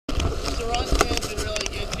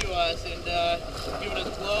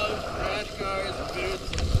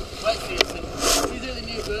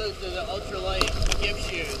those are the ultralight gift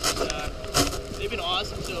shoes. They've been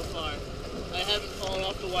awesome so far. I haven't fallen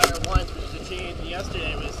off the wire once, but the chain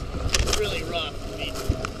yesterday was really rough. I mean,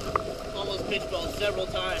 almost pitch balled several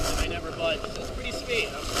times and I never budged. So it's pretty sweet.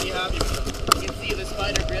 I'm pretty happy with them. You can see the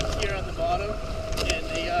spider grips here on the bottom, and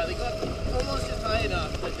they got almost just high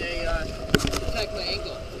enough that they protect my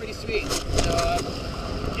ankle. Pretty sweet. So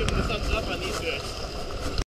give them a thumbs up on these boots.